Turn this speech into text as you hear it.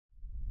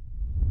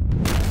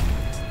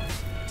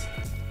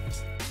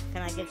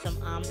I get some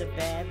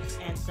bevs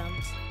and some...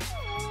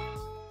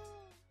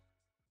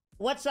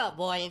 What's up,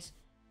 boys?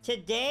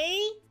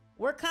 Today,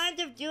 we're kind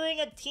of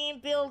doing a team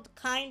build,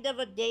 kind of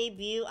a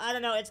debut. I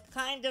don't know, it's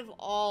kind of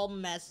all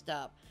messed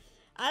up.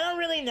 I don't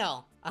really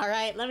know.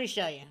 Alright, let me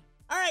show you.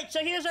 Alright,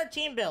 so here's our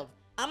team build.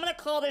 I'm gonna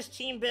call this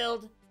team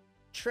build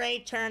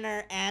Trea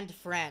Turner and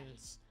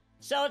Friends.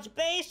 So it's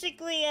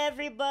basically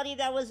everybody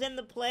that was in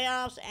the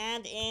playoffs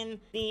and in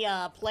the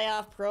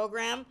playoff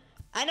program.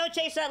 I know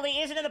Chase Utley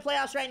isn't in the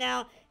playoffs right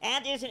now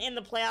and isn't in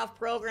the playoff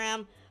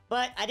program,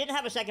 but I didn't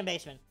have a second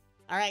baseman.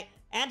 Alright,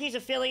 and he's a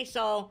Philly,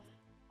 so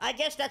I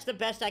guess that's the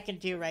best I can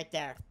do right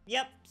there.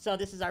 Yep, so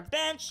this is our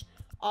bench,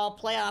 all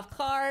playoff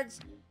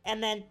cards,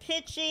 and then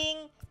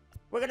pitching.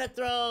 We're gonna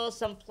throw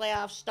some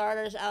playoff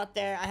starters out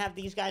there. I have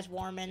these guys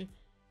warming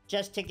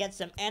just to get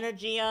some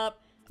energy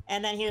up.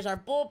 And then here's our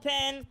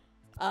bullpen.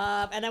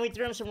 And then we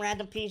threw in some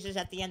random pieces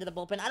at the end of the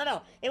bullpen. I don't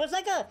know. It was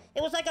like a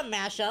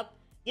mashup.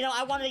 You know,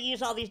 I wanted to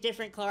use all these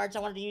different cards. I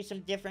wanted to use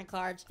some different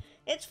cards.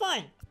 It's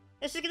fun.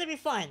 This is gonna be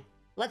fun.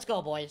 Let's go,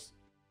 boys.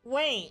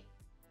 Wait,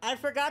 I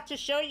forgot to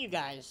show you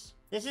guys.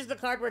 This is the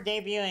card we're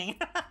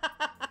debuting.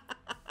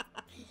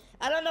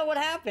 I don't know what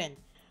happened.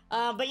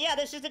 But yeah,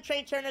 this is the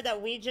Trea Turner that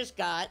we just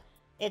got.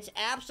 It's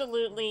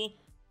absolutely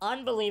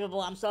unbelievable.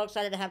 I'm so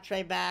excited to have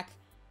Trey back.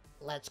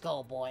 Let's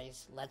go,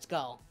 boys. Let's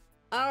go.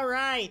 All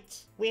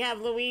right. We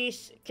have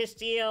Luis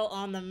Castillo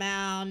on the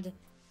mound.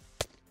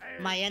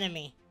 My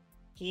enemy.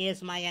 He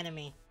is my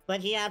enemy. But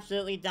he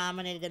absolutely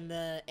dominated in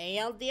the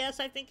ALDS,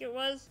 I think it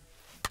was.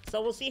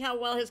 So we'll see how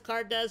well his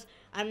card does.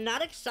 I'm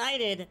not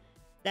excited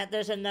that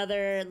there's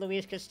another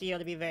Luis Castillo,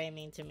 to be very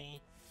mean to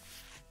me.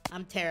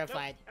 I'm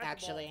terrified,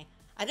 actually.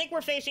 I think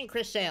we're facing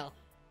Chris Sale.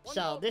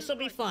 So this will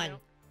be fun.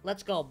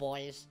 Let's go,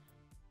 boys.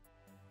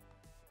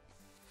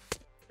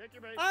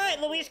 Alright,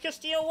 Luis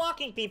Castillo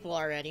walking people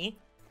already.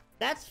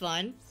 That's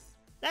fun.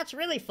 That's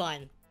really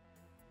fun.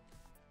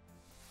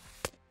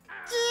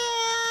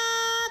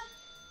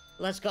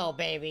 Let's go,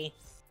 baby.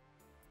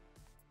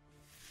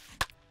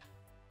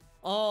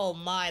 Oh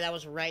my, that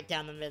was right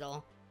down the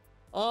middle.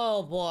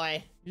 Oh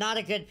boy, not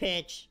a good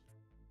pitch.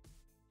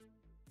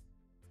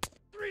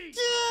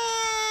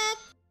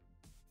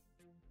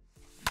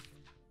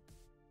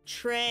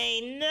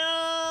 Trey, no!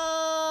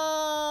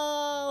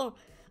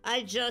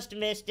 I just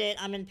missed it.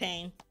 I'm in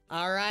pain.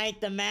 All right,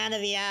 the man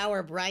of the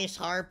hour, Bryce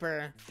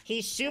Harper.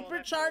 He's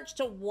supercharged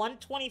to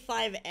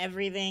 125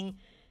 everything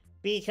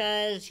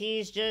because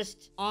he's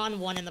just on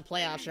one in the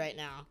playoffs right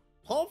now.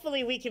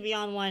 Hopefully we can be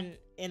on one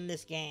in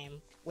this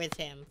game with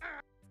him.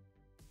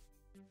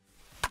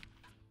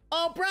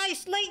 Oh,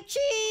 Bryce, late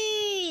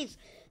cheese!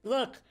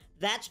 Look,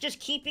 that's just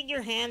keeping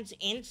your hands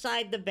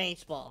inside the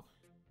baseball.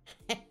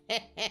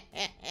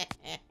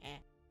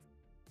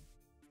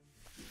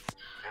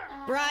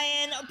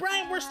 Brian,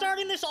 we're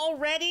starting this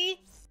already?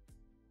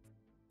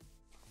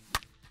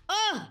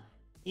 Oh,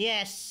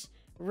 yes,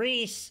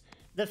 Reese,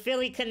 the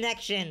Philly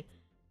connection.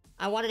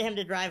 I wanted him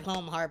to drive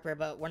home Harper,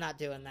 but we're not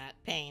doing that.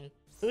 Pain.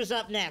 Who's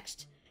up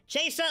next?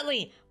 Chase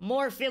Utley,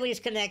 more Phillies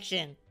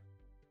connection.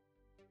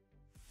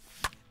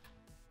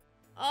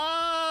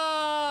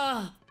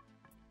 Oh,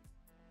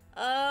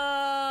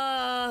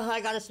 I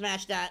gotta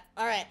smash that.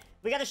 All right,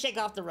 we gotta shake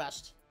off the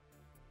rust.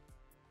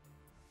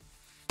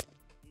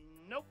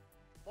 Nope.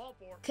 Ball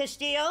four.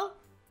 Castillo,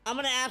 I'm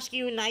gonna ask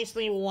you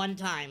nicely one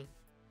time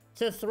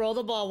to throw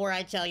the ball where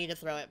I tell you to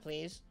throw it,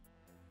 please.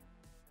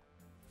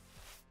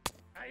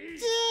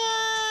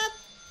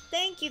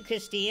 Thank you,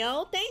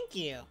 Castillo. Thank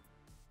you.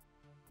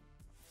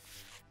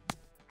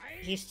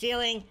 He's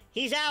stealing.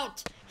 He's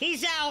out.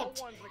 He's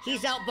out.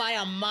 He's out by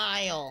a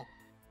mile.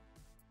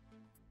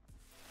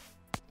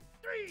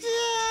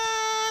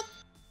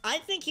 I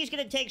think he's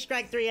gonna take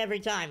strike 3 every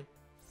time.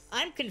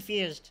 I'm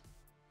confused.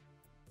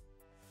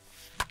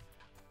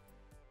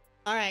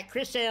 Alright,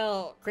 Chris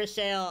Sale,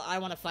 I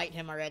want to fight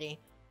him already.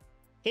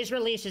 His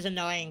release is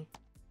annoying.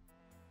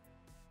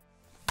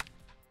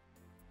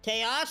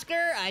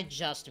 Teoscar, I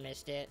just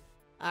missed it.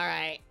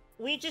 Alright,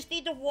 we just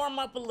need to warm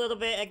up a little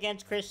bit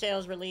against Chris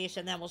Sale's release,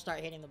 and then we'll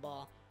start hitting the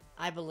ball.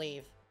 I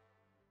believe.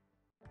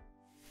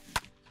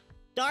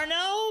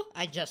 Darno?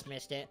 I just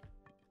missed it.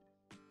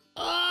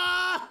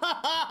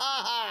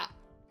 Oh!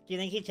 Do you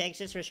think he takes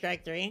this for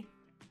strike 3?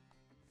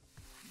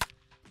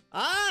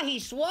 Ah, he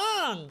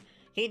swung!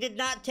 He did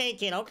not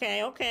take it.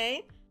 Okay,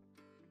 okay.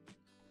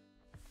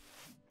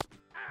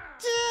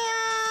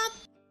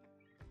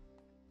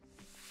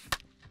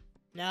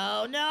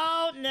 No,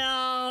 no,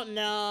 no,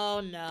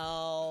 no,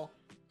 no.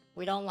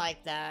 We don't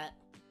like that.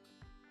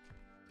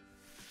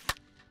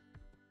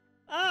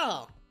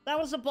 Oh, that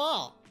was a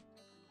ball.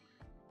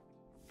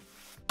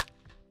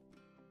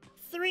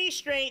 3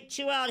 straight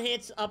 2-out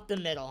hits up the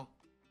middle.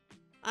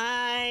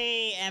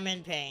 I am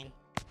in pain.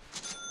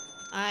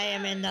 I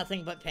am in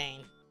nothing but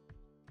pain.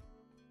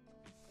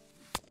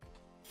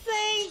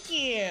 Thank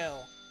you!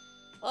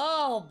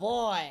 Oh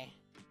boy.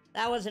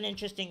 That was an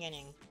interesting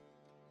inning.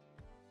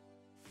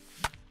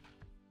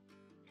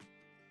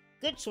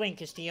 Good swing,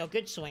 Castillo.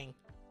 Good swing.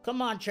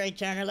 Come on, Trea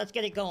Turner. Let's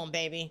get it going,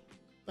 baby.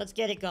 Let's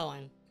get it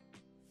going.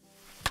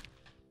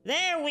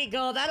 There we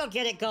go. That'll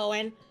get it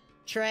going.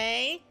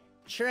 Trey,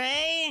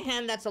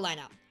 and that's a line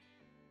out.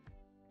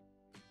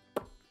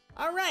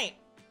 All right.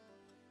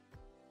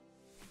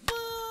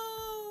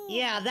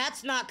 Yeah,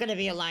 that's not gonna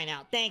be a line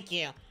out. Thank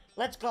you.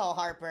 Let's go,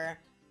 Harper.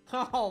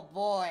 Oh,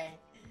 boy.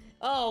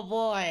 Oh,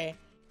 boy.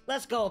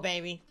 Let's go,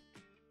 baby.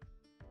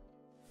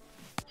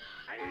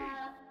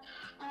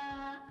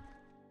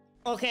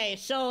 Okay,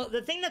 so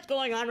the thing that's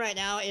going on right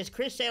now is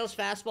Chris Sale's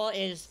fastball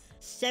is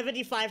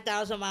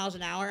 75,000 miles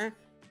an hour,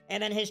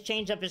 and then his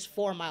changeup is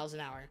 4 miles an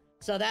hour.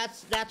 So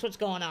that's what's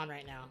going on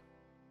right now.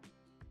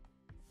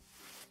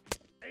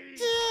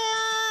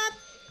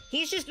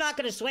 He's just not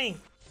gonna swing.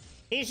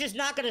 He's just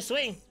not gonna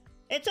swing.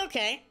 It's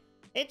okay.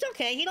 It's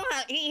okay. He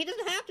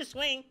doesn't have to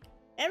swing.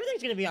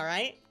 Everything's gonna be all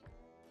right.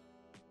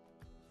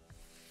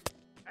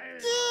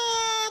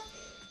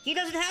 He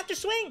doesn't have to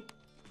swing.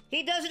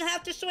 He doesn't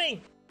have to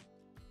swing.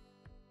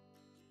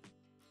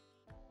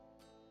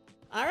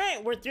 All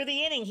right, we're through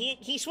the inning.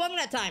 He swung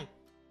that time.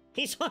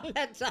 He swung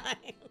that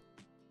time.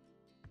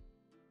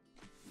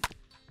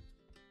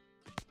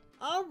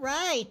 All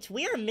right,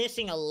 we are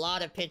missing a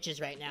lot of pitches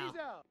right now.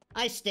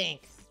 I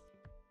stink.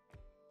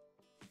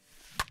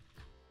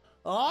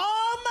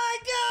 Oh my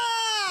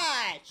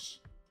gosh!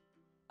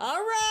 All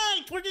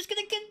right, we're just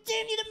gonna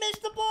continue to miss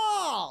the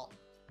ball.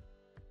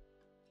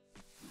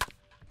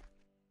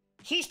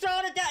 He's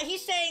throwing it down.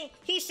 He's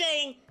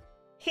saying,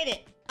 hit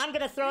it. I'm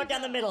gonna throw it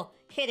down the middle.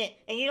 Hit it.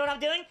 And you know what I'm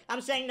doing?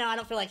 I'm saying, no, I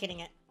don't feel like hitting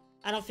it.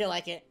 I don't feel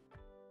like it.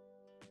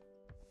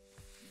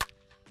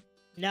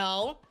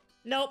 No.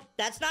 Nope,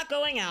 that's not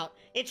going out.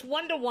 It's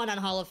 1-1 on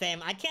Hall of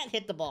Fame. I can't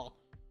hit the ball.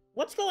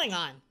 What's going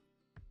on?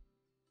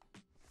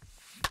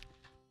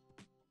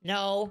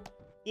 No.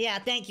 Yeah,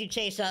 thank you,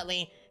 Chase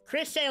Utley.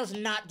 Chris Sale's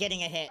not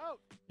getting a hit.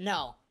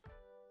 No.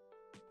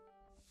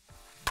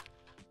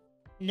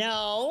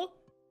 No.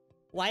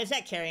 Why is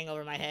that carrying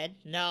over my head?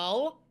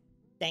 No.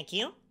 Thank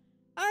you.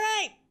 All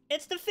right,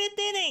 it's the 5th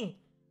inning.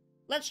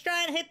 Let's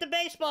try and hit the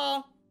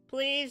baseball,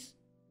 please.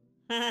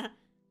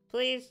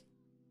 Please.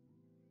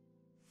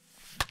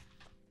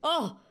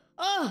 Oh,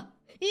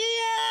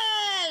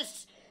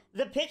 yes!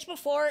 The pitch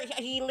before,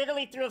 he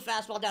literally threw a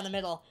fastball down the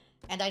middle,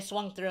 and I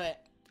swung through it.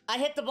 I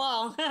hit the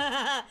ball.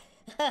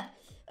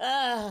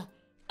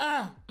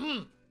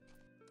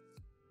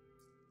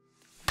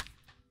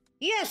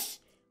 Yes!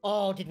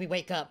 Oh, did we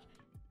wake up?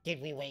 Did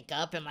we wake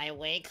up? Am I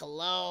awake?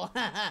 Hello?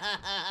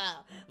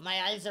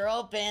 My eyes are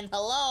open.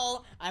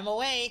 Hello? I'm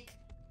awake.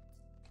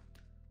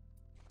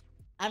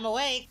 I'm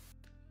awake.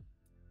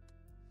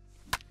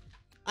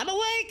 I'm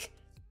awake!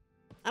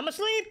 I'm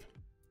asleep!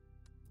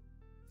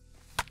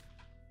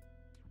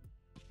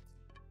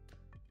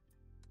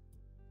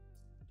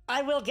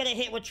 I will get a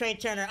hit with Trea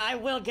Turner. I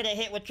will get a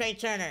hit with Trea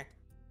Turner.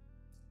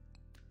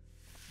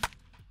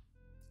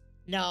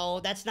 No,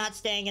 that's not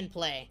staying in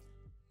play.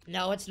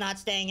 No, it's not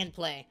staying in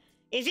play.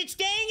 Is it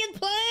staying in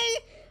play?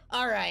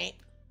 All right.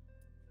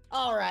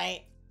 All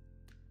right.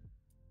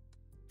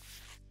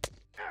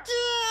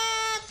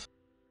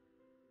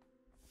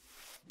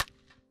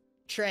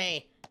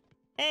 Trey.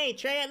 Hey,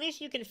 Trey, at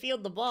least you can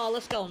field the ball.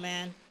 Let's go,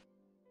 man.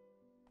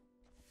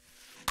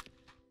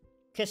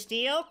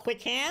 Castillo,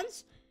 quick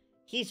hands.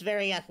 He's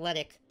very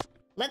athletic.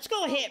 Let's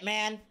go hit,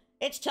 man.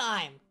 It's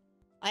time.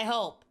 I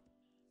hope.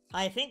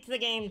 I think the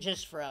game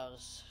just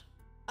froze.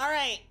 All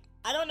right.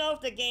 I don't know if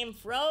the game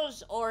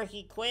froze or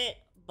he quit,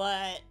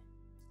 but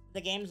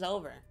the game's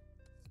over.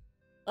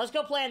 Let's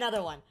go play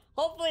another one.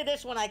 Hopefully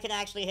this one I can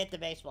actually hit the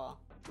baseball.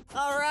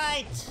 All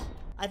right.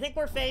 I think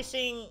we're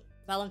facing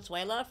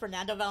Valenzuela,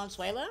 Fernando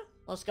Valenzuela.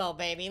 Let's go,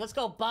 baby. Let's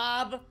go,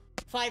 Bob.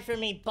 Fight for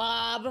me,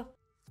 Bob.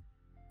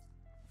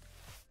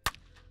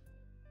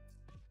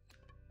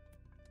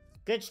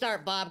 Good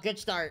start, Bob. Good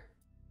start.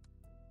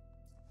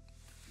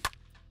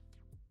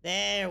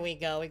 There we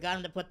go. We got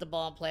him to put the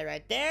ball in play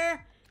right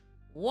there.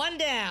 1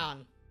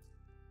 down.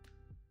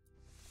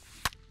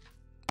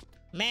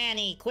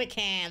 Manny, quick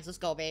hands. Let's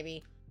go,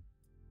 baby.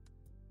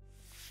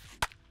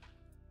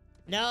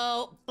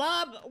 No.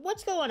 Bob,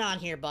 what's going on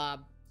here,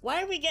 Bob?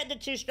 Why are we getting to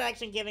 2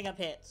 strikes and giving up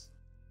hits?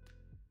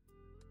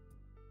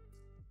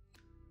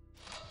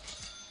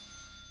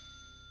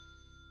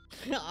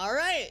 All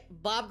right.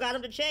 Bob got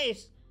him to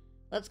chase.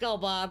 Let's go,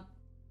 Bob.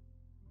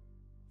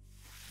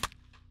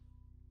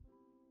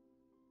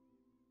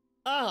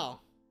 Oh.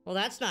 Well,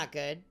 that's not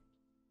good.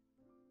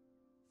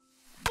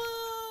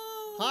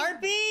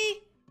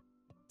 Harpy?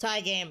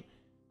 Tie game.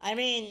 I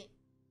mean,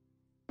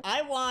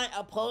 I want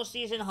a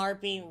postseason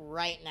Harpy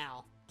right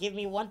now. Give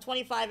me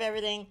 125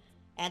 everything,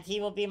 and he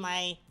will be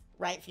my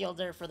right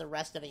fielder for the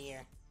rest of the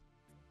year.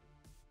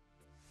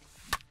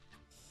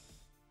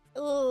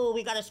 Ooh,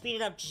 we gotta speed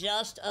it up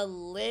just a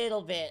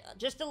little bit.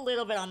 Just a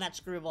little bit on that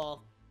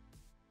screwball.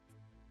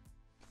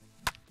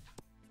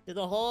 To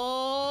the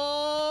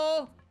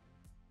hole.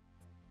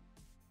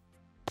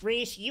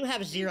 Reese, you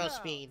have 0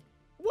 speed.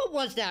 What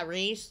was that,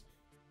 Reese?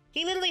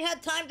 He literally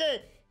had time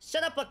to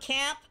set up a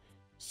camp,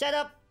 set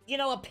up, you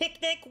know, a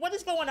picnic. What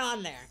is going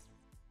on there?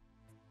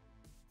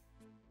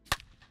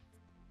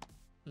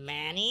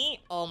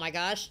 Manny. Oh my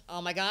gosh.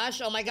 Oh my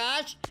gosh. Oh my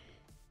gosh.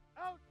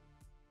 Out.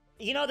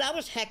 You know, that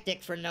was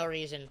hectic for no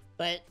reason,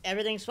 but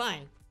everything's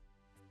fine.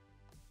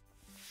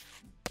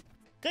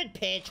 Good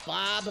pitch,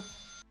 Bob.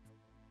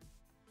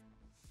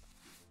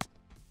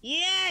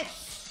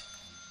 Yes!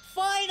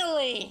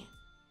 Finally!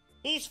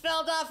 He's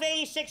felled off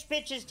 86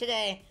 pitches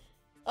today.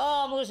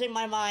 Oh, I'm losing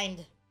my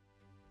mind.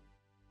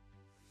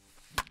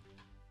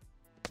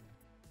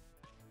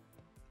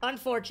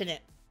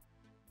 Unfortunate.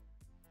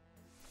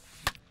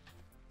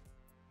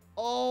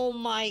 Oh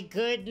my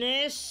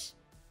goodness.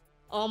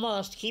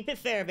 Almost. Keep it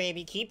fair,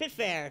 baby. Keep it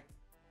fair.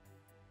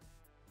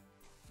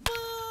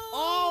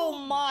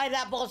 Oh my,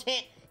 that ball's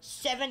hit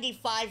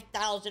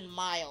 75,000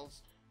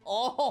 miles.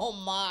 Oh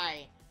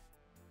my.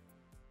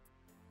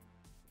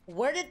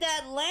 Where did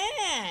that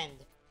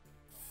land?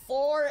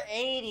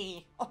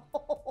 480.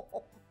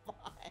 Oh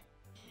my.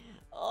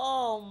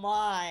 Oh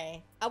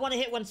my. I want to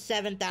hit one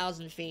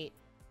 7,000 feet.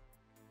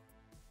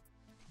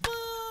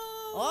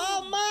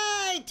 Oh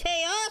my,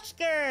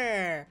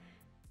 Teoscar!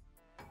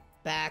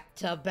 Back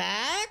to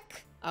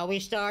back? Are we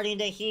starting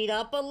to heat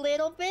up a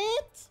little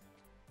bit?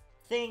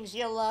 Things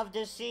you love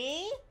to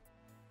see?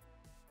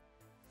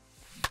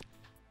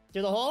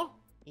 Through the hole?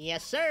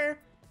 Yes, sir.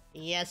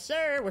 Yes,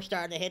 sir. We're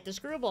starting to hit the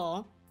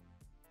screwball.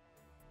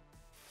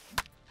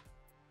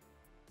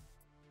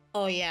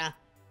 Oh, yeah.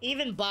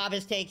 Even Bob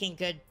is taking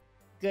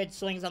good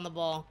swings on the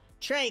ball.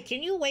 Trey,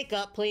 can you wake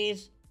up,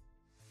 please?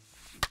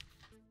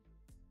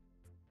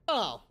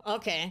 Oh,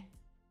 okay.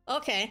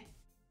 Okay.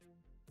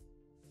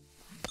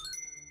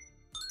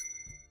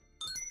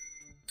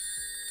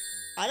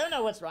 I don't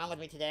know what's wrong with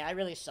me today. I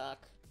really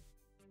suck.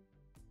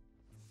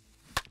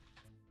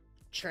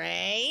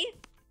 Trey?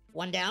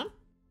 One down.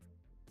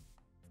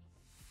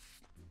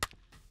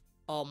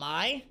 Oh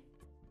my.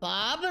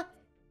 Bob?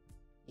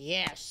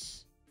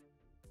 Yes.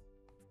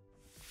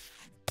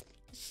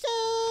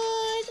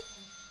 Son!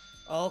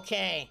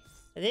 Okay.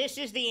 This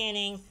is the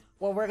inning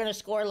where we're gonna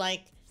score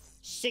like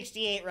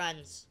 68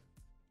 runs.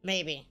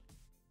 Maybe.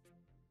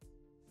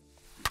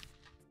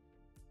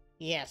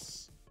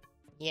 Yes.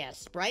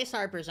 Yes. Bryce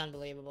Harper's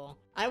unbelievable.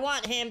 I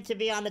want him to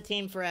be on the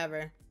team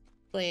forever.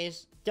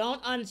 Please.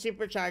 Don't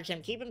unsupercharge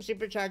him. Keep him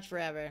supercharged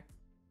forever.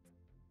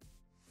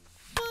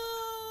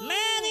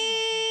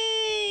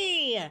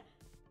 Manny!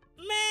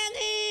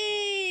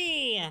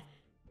 Manny!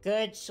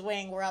 Good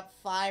swing. We're up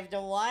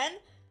 5-1.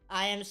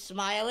 I am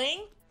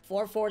smiling.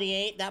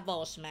 448. That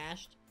ball was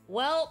smashed.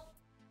 Well,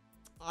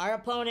 our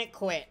opponent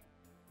quit.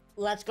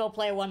 Let's go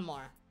play one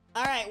more.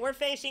 All right, we're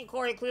facing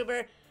Corey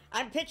Kluber.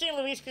 I'm pitching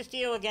Luis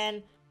Castillo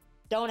again.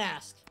 Don't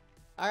ask.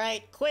 All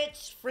right,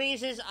 quits,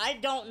 freezes. I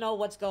don't know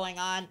what's going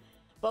on,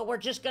 but we're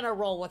just going to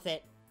roll with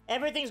it.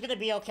 Everything's going to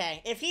be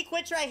okay. If he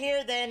quits right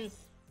here, then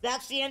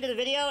that's the end of the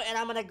video, and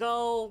I'm going to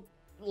go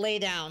lay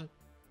down.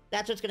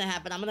 That's what's going to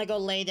happen. I'm going to go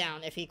lay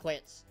down if he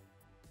quits.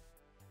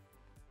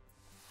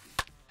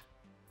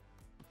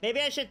 Maybe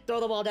I should throw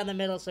the ball down the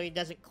middle so he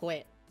doesn't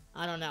quit.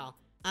 I don't know.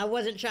 I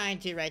wasn't trying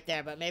to right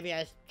there, but maybe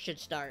I should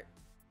start.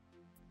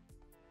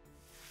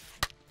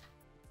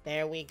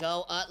 There we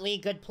go, Utley.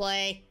 Good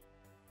play.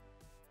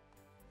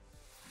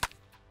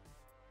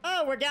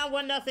 Oh, we're down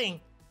 1-0.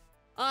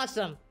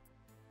 Awesome.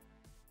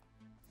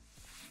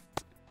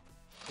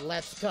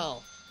 Let's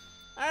go.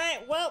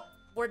 Alright, well,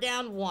 we're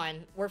down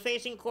 1. We're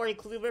facing Corey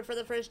Kluber for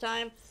the first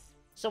time,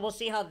 so we'll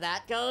see how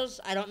that goes.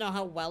 I don't know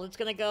how well it's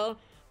gonna go,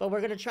 but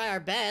we're gonna try our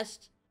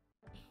best.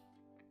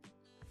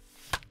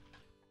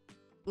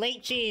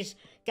 Late cheese.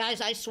 Guys,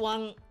 I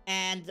swung,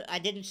 and I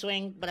didn't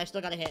swing, but I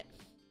still got a hit.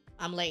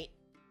 I'm late.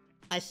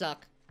 I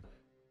suck.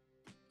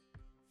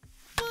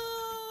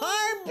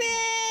 Harpy!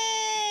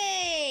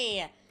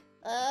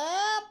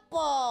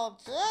 Apple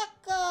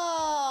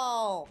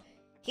Tuco!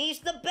 He's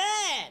the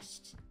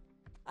best!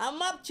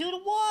 I'm up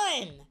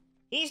 2-1!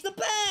 He's the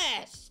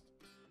best!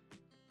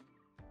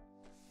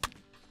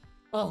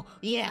 Oh,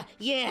 yeah,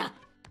 yeah!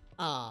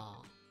 Aw.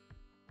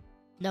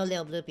 No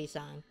Lil Bloopy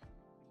song.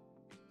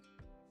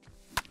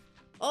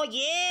 Oh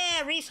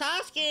yeah, Reese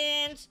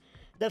Hoskins!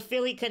 The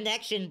Philly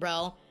connection,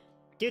 bro.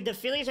 Dude, the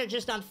Phillies are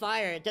just on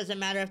fire. It doesn't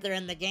matter if they're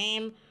in the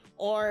game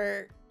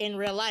or in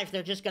real life,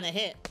 they're just gonna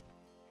hit.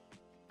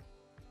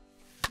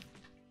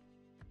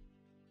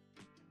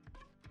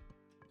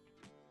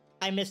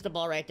 I missed the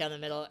ball right down the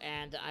middle,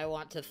 and I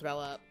want to throw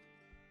up.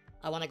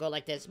 I want to go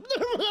like this.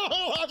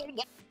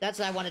 That's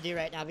what I want to do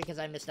right now because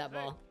I missed that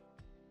ball.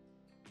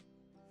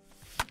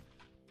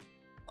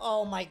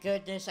 Oh my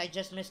goodness, I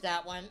just missed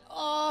that one.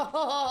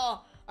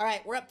 Oh!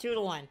 Alright, we're up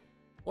 2-1.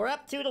 We're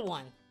up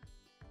 2-1.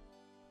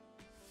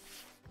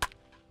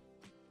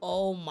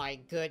 Oh my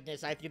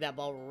goodness, I threw that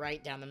ball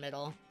right down the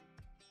middle.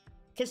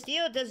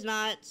 Castillo does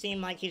not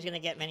seem like he's gonna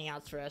get many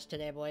outs for us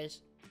today,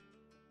 boys.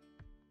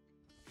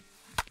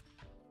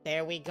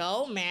 There we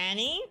go,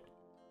 Manny.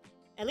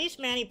 At least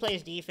Manny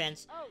plays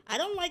defense. I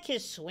don't like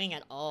his swing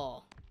at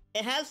all.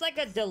 It has like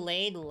a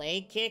delayed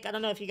leg kick. I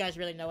don't know if you guys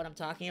really know what I'm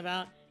talking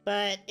about,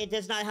 but it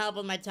does not help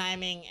with my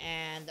timing,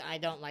 and I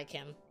don't like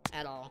him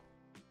at all.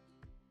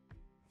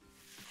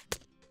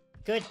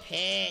 Good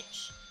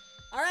pitch.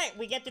 Alright,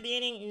 we get to the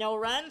inning, no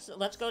runs.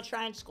 Let's go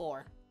try and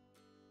score.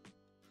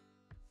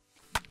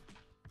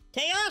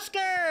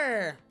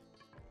 Teoscar!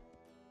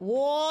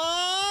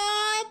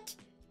 What?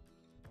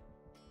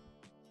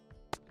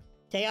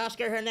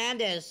 Teoscar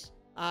Hernandez.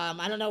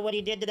 I don't know what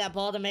he did to that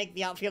ball to make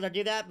the outfielder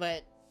do that,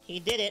 but he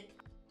did it.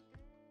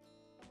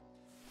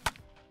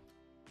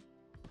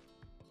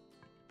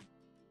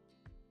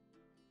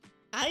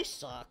 I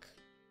suck.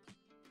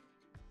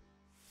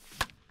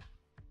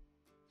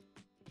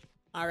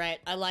 Alright,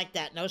 I like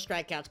that. No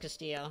strikeouts,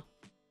 Castillo.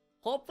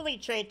 Hopefully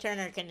Trea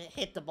Turner can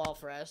hit the ball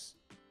for us.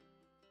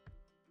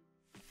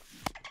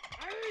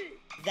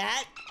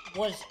 That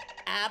was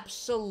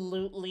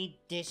absolutely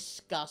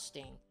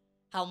disgusting.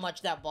 How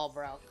much that ball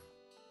broke.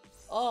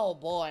 Oh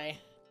boy.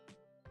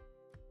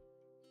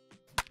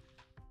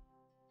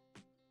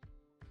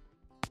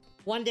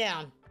 One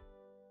down.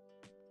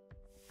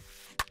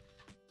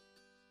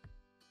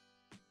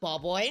 Ball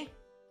boy.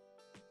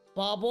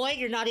 Ball boy,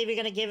 you're not even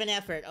gonna give an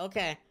effort.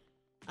 Okay.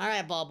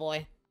 Alright, ball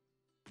boy.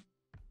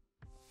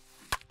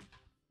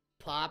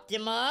 Popped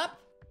him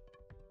up.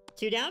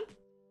 2 down.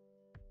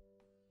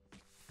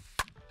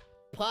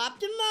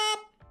 Popped him up.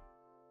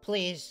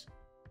 Please.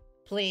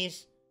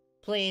 Please.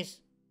 Please.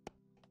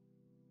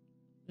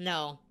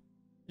 No.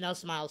 No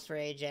smiles for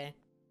AJ.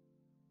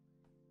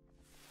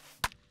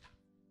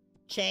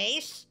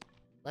 Chase.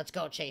 Let's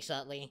go, Chase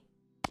Utley.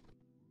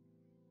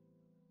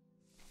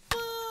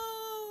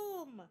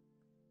 Boom!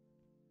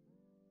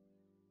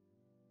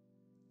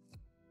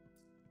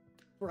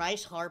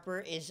 Bryce Harper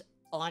is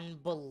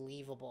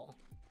unbelievable.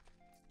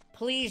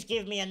 Please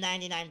give me a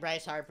 99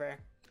 Bryce Harper.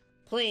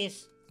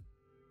 Please.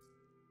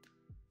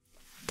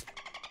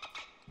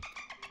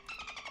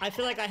 I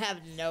feel like I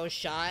have no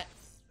shot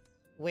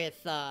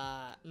with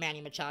Manny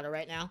Machado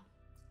right now.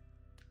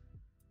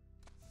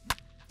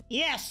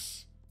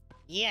 Yes!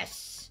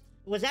 Yes!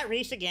 Was that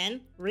Reese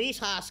again? Reese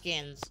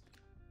Hoskins.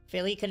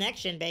 Philly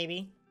connection,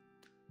 baby.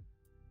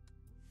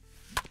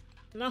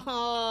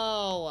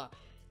 No!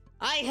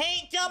 I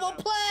hate double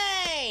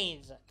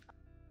plays!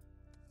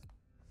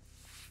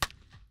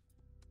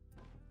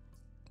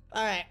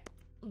 Alright.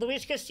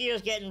 Luis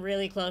Castillo's getting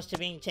really close to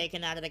being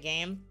taken out of the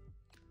game.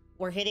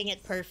 We're hitting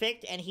it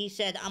perfect, and he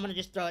said, I'm gonna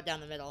just throw it down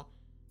the middle.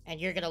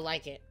 And you're gonna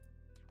like it.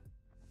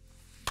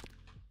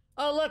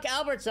 Oh, look,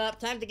 Albert's up.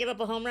 Time to give up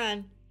a home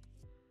run.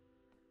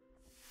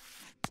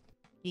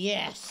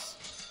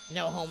 Yes!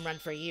 No home run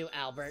for you,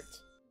 Albert.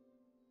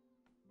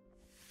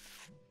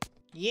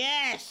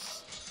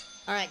 Yes!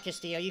 Alright,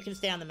 Castillo, you can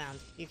stay on the mound.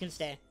 You can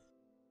stay.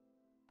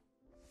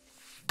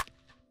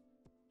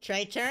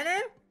 Trea Turner?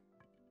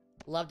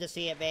 Love to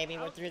see it, baby.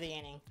 We're through the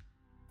inning.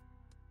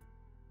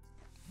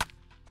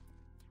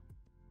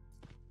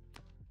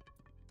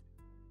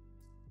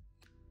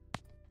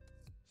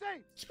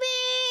 Speed!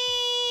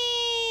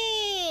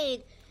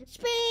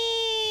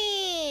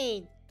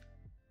 Speed!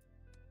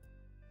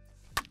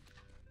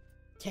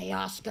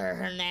 Teoscar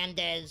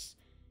Hernandez.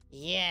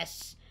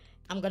 Yes.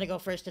 I'm gonna go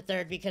first to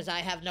third because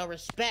I have no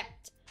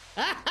respect.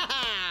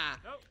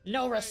 Nope.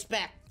 No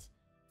respect.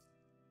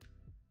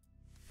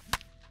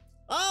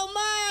 Oh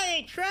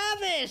my!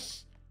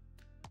 Travis!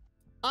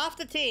 Off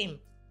the team.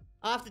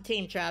 Off the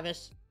team,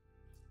 Travis.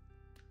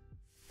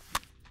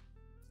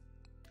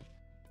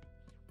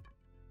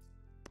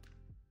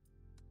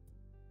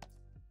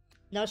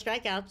 No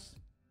strikeouts.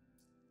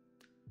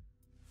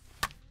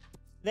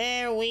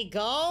 There we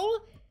go.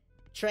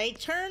 Trea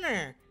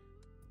Turner.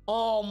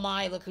 Oh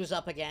my, look who's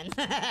up again.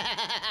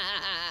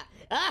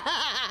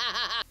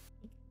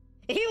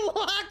 He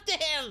walked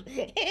him.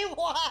 He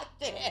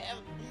walked him.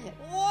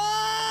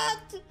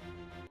 What?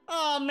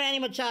 Oh, Manny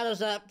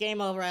Machado's up. Game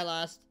over. I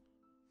lost.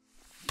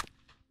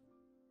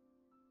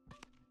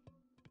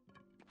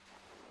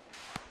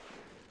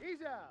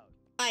 He's out.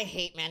 I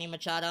hate Manny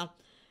Machado.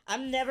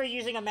 I'm never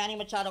using a Manny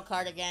Machado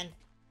card again.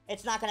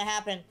 It's not gonna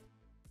happen.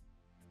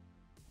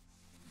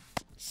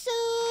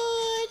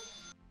 Soon.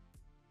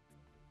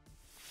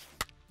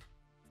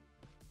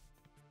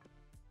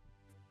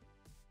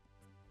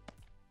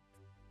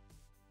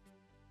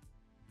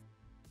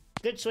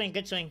 Good swing,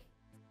 good swing.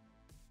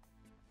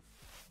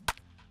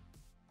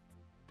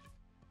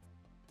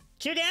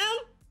 2 down?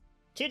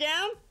 2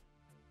 down?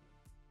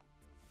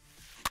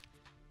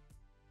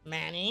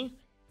 Manny?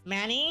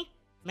 Manny?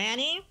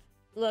 Manny?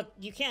 Look,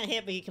 you can't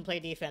hit, but you can play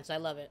defense. I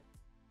love it.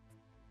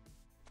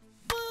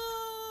 Boom!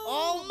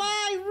 Oh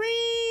my,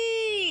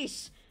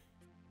 Reese!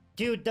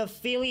 Dude, the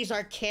Phillies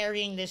are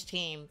carrying this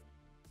team.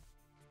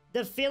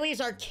 The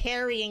Phillies are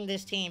carrying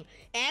this team.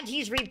 And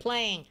he's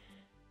replaying.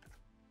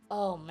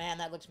 Oh man,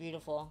 that looks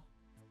beautiful.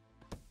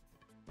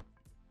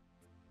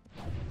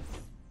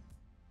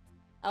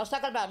 I was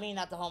talking about me,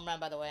 not the home run,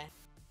 by the way.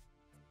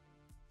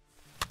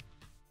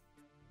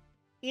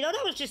 You know what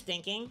I was just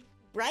thinking?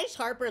 Bryce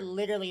Harper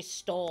literally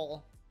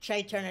stole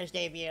Trea Turner's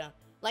debut.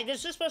 Like,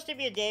 this is supposed to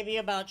be a debut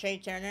about Trea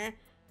Turner,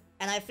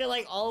 and I feel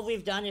like all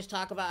we've done is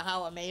talk about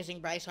how amazing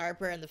Bryce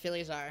Harper and the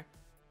Phillies are.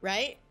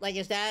 Right? Like,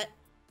 is that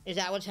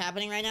what's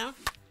happening right now?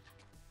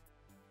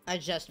 I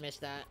just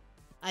missed that.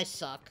 I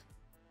suck.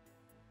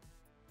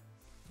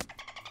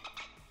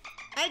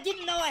 I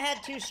didn't know I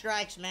had 2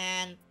 strikes,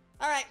 man.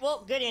 Alright,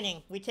 well, good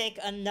inning. We take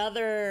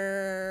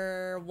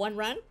another 1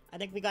 run. I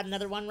think we got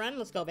another 1 run.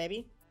 Let's go,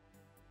 baby.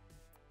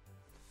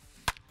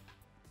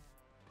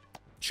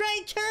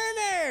 Trea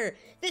Turner!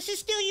 This is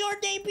still your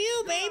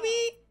debut,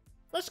 baby!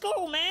 Let's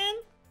go, man!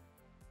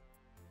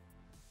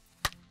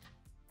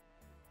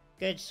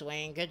 Good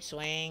swing, good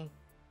swing.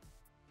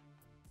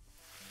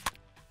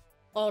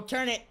 Oh,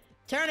 turn it!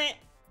 Turn it!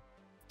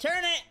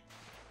 Turn it!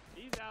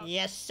 He's out.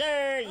 Yes,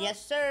 sir!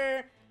 Yes,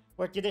 sir!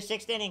 We're through the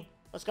 6th inning.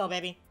 Let's go,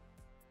 baby.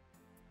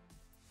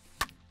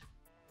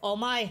 Oh,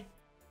 my!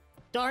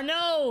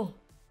 Darno!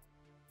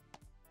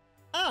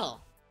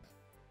 Oh!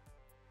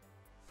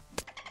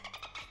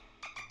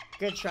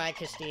 Good try,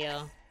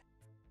 Castillo.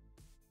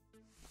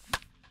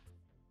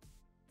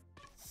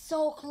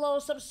 So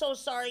close. I'm so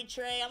sorry,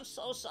 Trey. I'm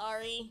so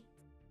sorry.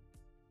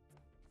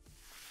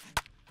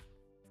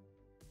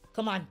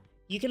 Come on.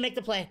 You can make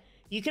the play.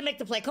 You can make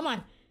the play. Come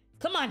on.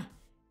 Come on.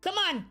 Come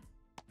on.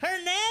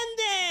 Hernandez!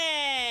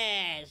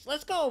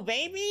 Let's go,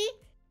 baby.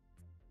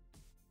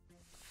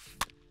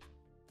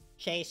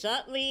 Chase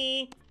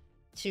Utley.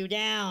 2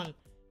 down.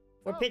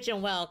 We're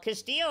pitching well.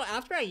 Castillo,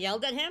 after I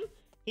yelled at him,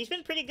 he's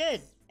been pretty good.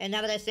 And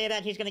now that I say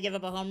that, he's going to give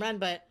up a home run,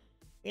 but,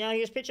 you know,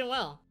 he was pitching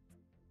well.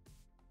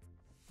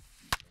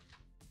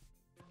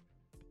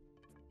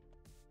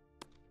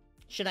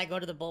 Should I go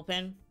to the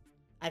bullpen?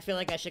 I feel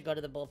like I should go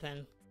to the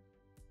bullpen.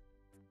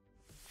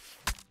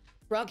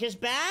 Broke his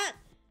bat?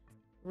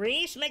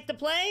 Reese, make the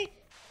play?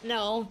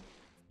 No.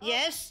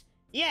 Yes?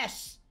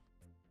 Yes!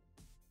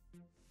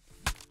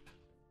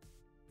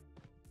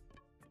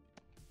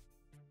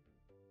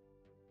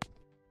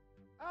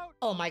 Out.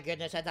 Oh my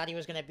goodness, I thought he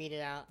was going to beat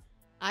it out.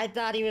 I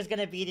thought he was going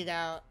to beat it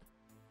out.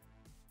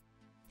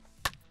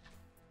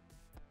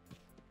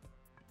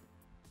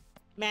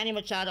 Manny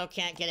Machado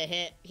can't get a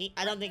hit.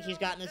 I don't think he's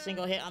gotten a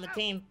single hit on the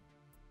team.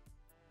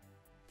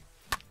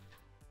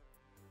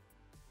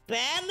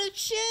 Ban the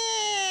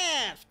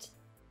shift!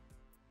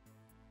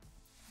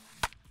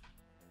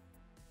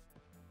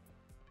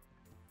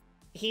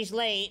 He's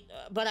late,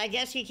 but I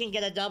guess he can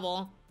get a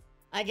double.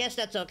 I guess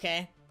that's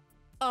okay.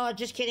 Oh,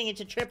 just kidding,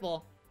 it's a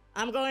triple.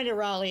 I'm going to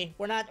Raleigh.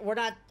 We're not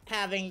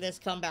having this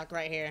comeback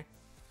right here.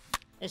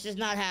 This is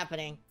not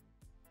happening.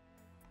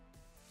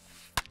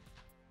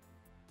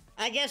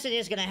 I guess it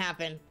is gonna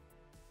happen.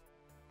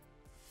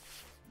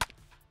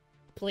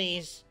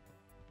 Please.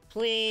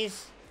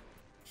 Please.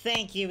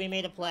 Thank you, we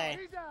made a play.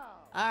 He's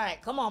out.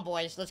 Alright, come on,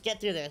 boys. Let's get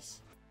through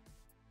this.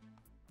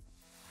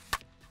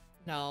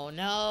 No,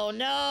 no,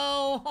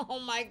 no! Oh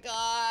my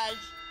gosh!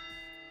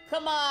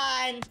 Come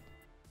on!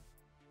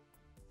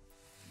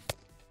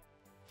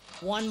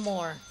 1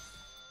 more.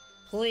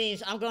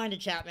 Please, I'm going to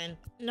Chapman.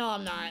 No,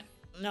 I'm not.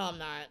 No, I'm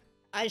not.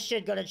 I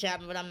should go to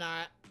Chapman, but I'm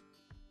not.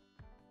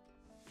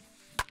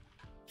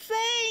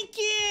 Thank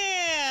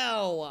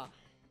you!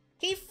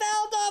 He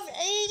fouled off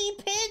 80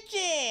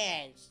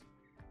 pitches!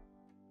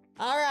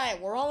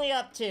 Alright, we're only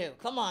up 2.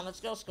 Come on, let's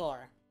go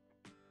score.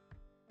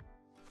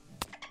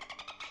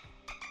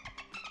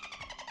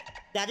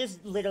 That is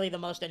literally the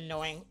most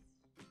annoying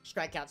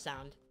strikeout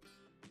sound.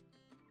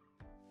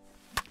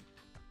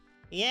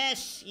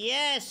 Yes,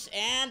 yes,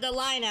 and a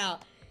line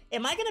out.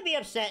 Am I gonna be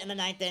upset in the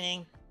 9th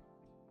inning?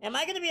 Am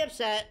I gonna be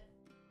upset?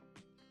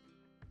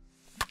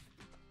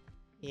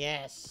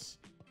 Yes.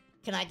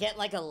 Can I get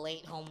like a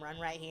late home run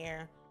right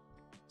here?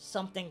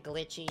 Something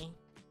glitchy.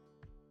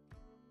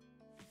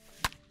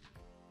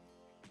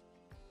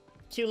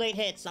 2 late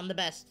hits, I'm the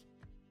best.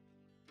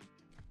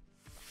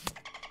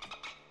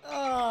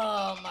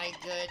 Oh my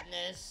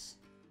goodness.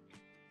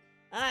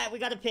 Alright, we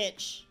got a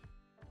pitch.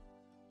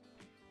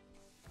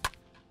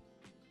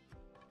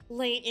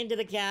 Late into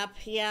the gap.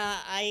 Yeah,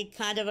 I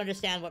kind of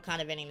understand what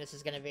kind of inning this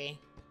is gonna be.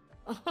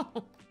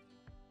 Oh.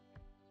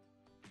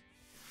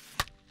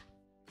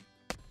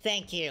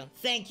 Thank you.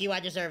 Thank you, I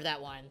deserve that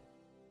one.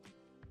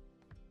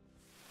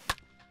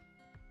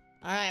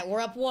 Alright, we're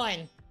up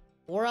 1.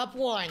 We're up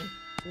 1.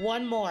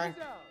 1 more. He's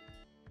out.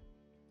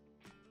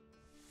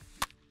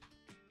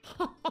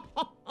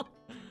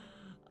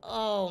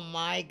 Oh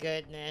my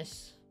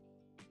goodness.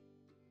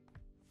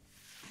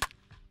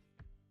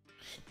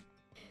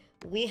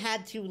 We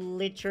had to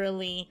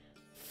literally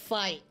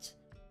fight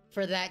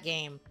for that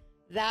game.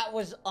 That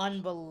was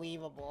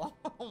unbelievable.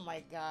 Oh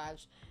my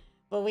gosh.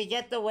 But we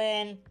get the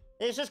win.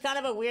 This is kind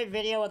of a weird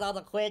video with all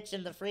the quits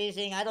and the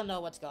freezing. I don't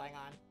know what's going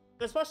on.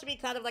 It was supposed to be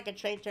kind of like a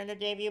Trea Turner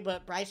debut,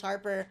 but Bryce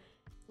Harper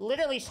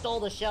literally stole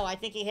the show. I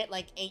think he hit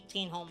like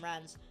 18 home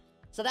runs.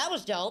 So that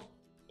was dope.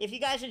 If you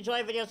guys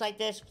enjoy videos like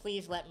this,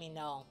 please let me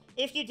know.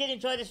 If you did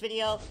enjoy this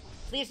video,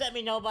 please let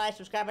me know by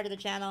subscribing to the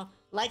channel,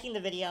 liking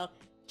the video,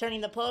 turning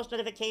the post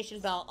notification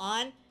bell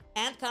on,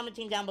 and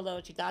commenting down below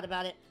what you thought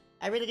about it.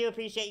 I really do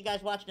appreciate you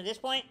guys watching to this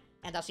point,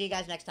 and I'll see you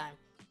guys next time.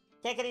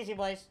 Take it easy,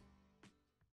 boys.